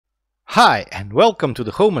Hi and welcome to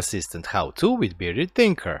the Home Assistant How-To with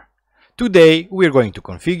BeardedTinker. Today we're going to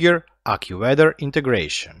configure AccuWeather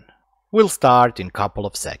integration. We'll start in a couple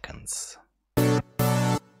of seconds.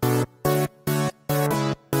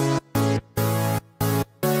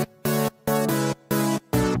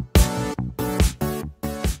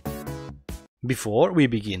 Before we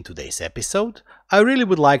begin today's episode, I really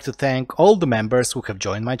would like to thank all the members who have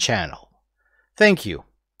joined my channel. Thank you.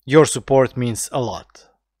 Your support means a lot.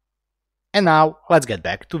 And now let's get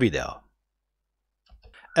back to video.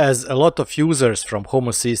 As a lot of users from Home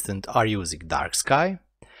Assistant are using dark sky,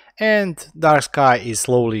 and dark sky is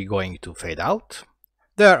slowly going to fade out,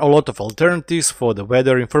 there are a lot of alternatives for the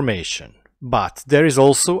weather information. But there is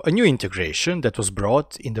also a new integration that was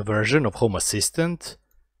brought in the version of Home Assistant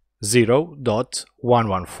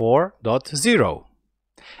 0.114.0.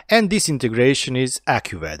 And this integration is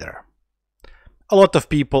AccuWeather. A lot of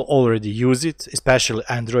people already use it, especially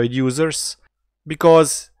Android users,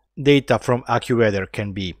 because data from AccuWeather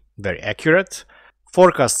can be very accurate,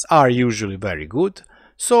 forecasts are usually very good,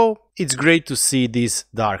 so it's great to see this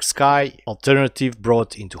dark sky alternative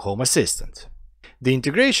brought into Home Assistant. The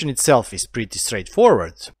integration itself is pretty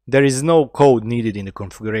straightforward. There is no code needed in the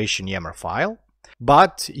configuration YAML file,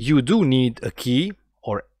 but you do need a key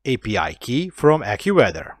or API key from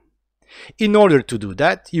AccuWeather. In order to do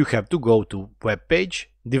that, you have to go to webpage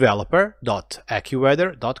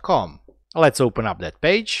developer.accuweather.com. Let's open up that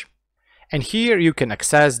page, and here you can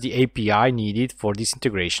access the API needed for this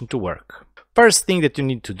integration to work. First thing that you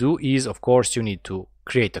need to do is, of course, you need to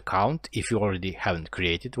create an account if you already haven't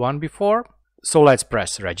created one before. So let's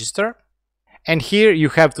press register, and here you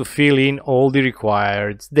have to fill in all the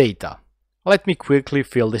required data. Let me quickly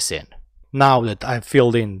fill this in. Now that I've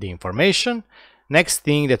filled in the information, next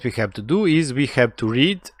thing that we have to do is we have to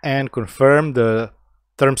read and confirm the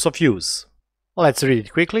terms of use. Let's read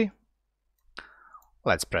it quickly.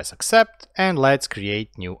 Let's press accept and let's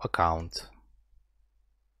create new account.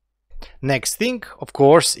 Next thing, of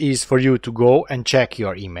course, is for you to go and check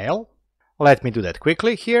your email. Let me do that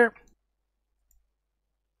quickly here.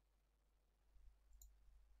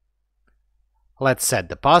 Let's set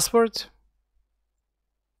the password.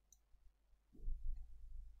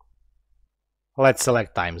 Let's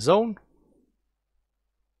select time zone.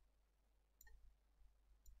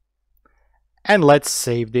 And let's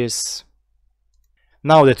save this.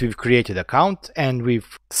 Now that we've created an account and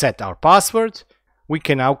we've set our password, we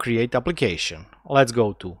can now create application. Let's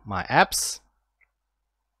go to My Apps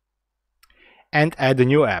and add a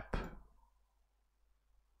new app.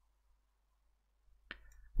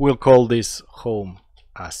 We'll call this Home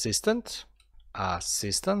Assistant.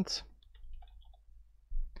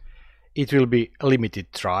 It will be a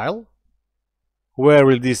limited trial. Where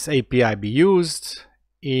will this API be used?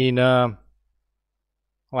 In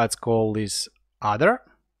let's call this Other.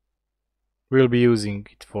 We'll be using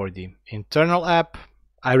it for the internal app.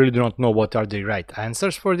 I really do not know what are the right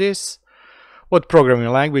answers for this. What programming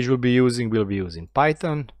language we'll be using? We'll be using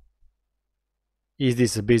Python. Is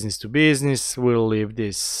this a business to business? We'll leave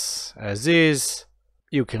this as is.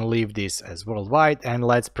 You can leave this as worldwide, and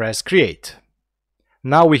let's press create.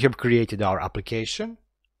 Now we have created our application,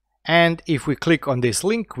 and if we click on this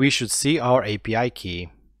link, we should see our API key.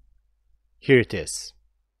 Here it is.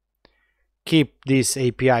 Keep this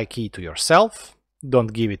API key to yourself,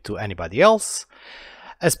 don't give it to anybody else,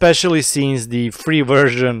 especially since the free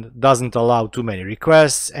version doesn't allow too many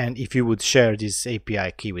requests, and if you would share this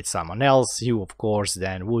API key with someone else, you of course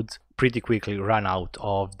then would pretty quickly run out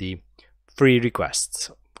of the free requests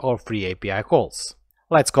or free API calls.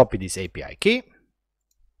 Let's copy this API key.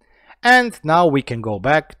 And now we can go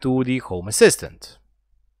back to the Home Assistant.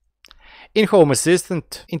 In Home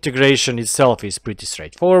Assistant, integration itself is pretty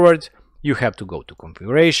straightforward. You have to go to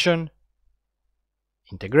Configuration,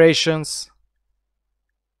 Integrations,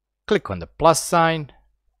 click on the plus sign,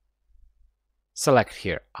 select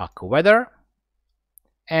here AccuWeather,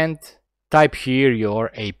 and type here your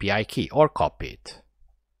API key or copy it.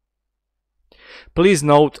 Please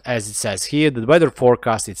note, as it says here, the weather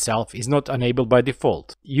forecast itself is not enabled by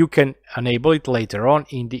default. You can enable it later on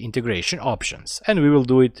in the integration options, and we will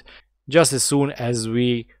do it just as soon as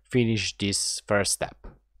we finish this first step.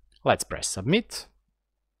 Let's press submit.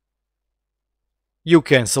 You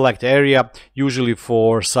can select area, usually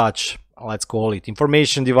for such, let's call it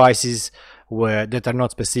information devices that are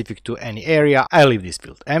not specific to any area. I leave this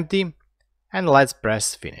field empty, and let's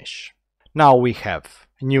press finish. Now we have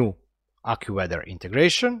new AccuWeather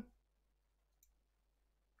integration,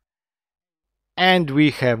 and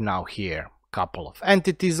we have now here a couple of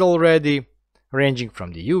entities already, ranging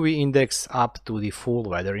from the UV index up to the full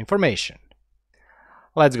weather information.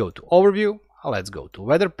 Let's go to overview, let's go to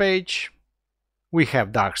weather page. We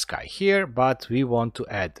have dark sky here, but we want to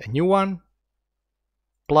add a new one.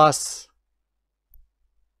 Plus,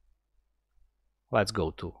 let's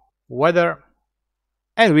go to weather.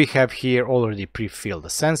 And we have here already pre-filled the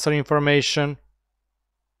sensor information.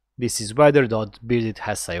 This is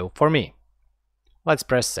weather.bearded.io for me. Let's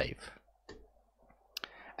press save.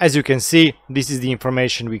 As you can see, this is the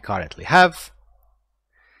information we currently have.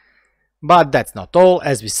 But that's not all.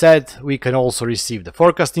 As we said, we can also receive the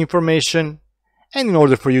forecast information. And in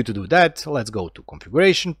order for you to do that, let's go to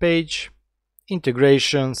configuration page,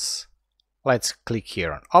 integrations. Let's click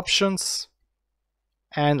here on options.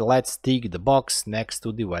 And let's tick the box next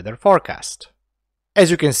to the weather forecast.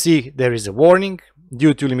 As you can see, there is a warning.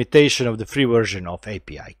 Due to limitation of the free version of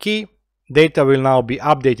API key, data will now be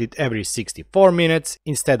updated every 64 minutes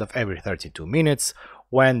instead of every 32 minutes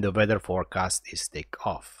when the weather forecast is ticked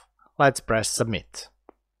off. Let's press submit.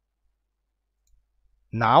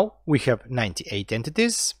 Now we have 98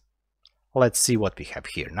 entities. Let's see what we have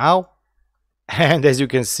here now. And as you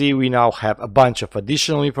can see, we now have a bunch of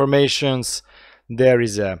additional informations. There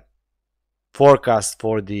is a forecast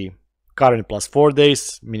for the current plus 4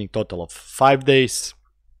 days, meaning total of 5 days.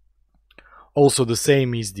 Also the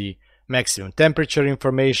same is the maximum temperature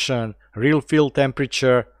information, real field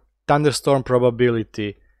temperature, thunderstorm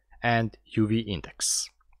probability, and UV index.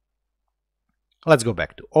 Let's go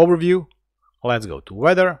back to overview. Let's go to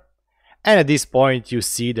weather. And at this point you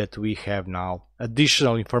see that we have now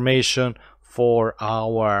additional information for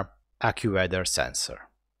our AccuWeather sensor.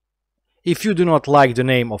 If you do not like the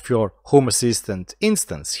name of your Home Assistant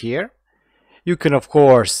instance here, you can of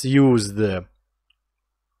course use the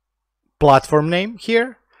platform name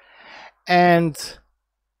here, and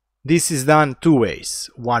this is done two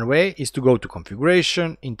ways. One way is to go to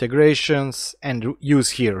configuration, integrations, and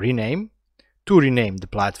use here rename to rename the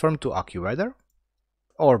platform to AccuWeather.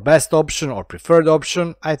 Or best option or preferred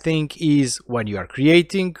option, I think, is when you are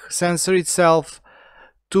creating sensor itself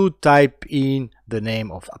to type in the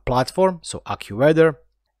name of a platform, so AccuWeather,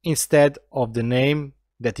 instead of the name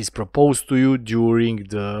that is proposed to you during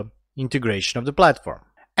the integration of the platform.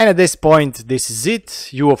 And at this point, this is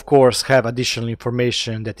it. You of course have additional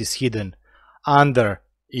information that is hidden under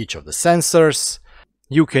each of the sensors.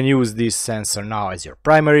 You can use this sensor now as your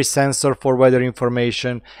primary sensor for weather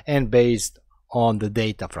information, and based on the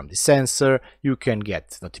data from the sensor, you can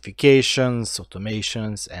get notifications,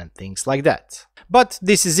 automations, and things like that. But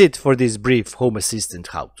this is it for this brief Home Assistant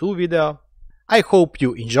how-to video. I hope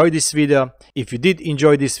you enjoyed this video. If you did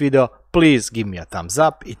enjoy this video, please give me a thumbs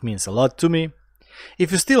up, it means a lot to me.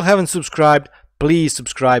 If you still haven't subscribed, please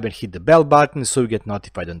subscribe and hit the bell button so you get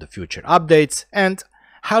notified on the future updates, and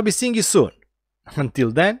I'll be seeing you soon.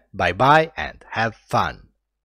 Until then, bye bye and have fun!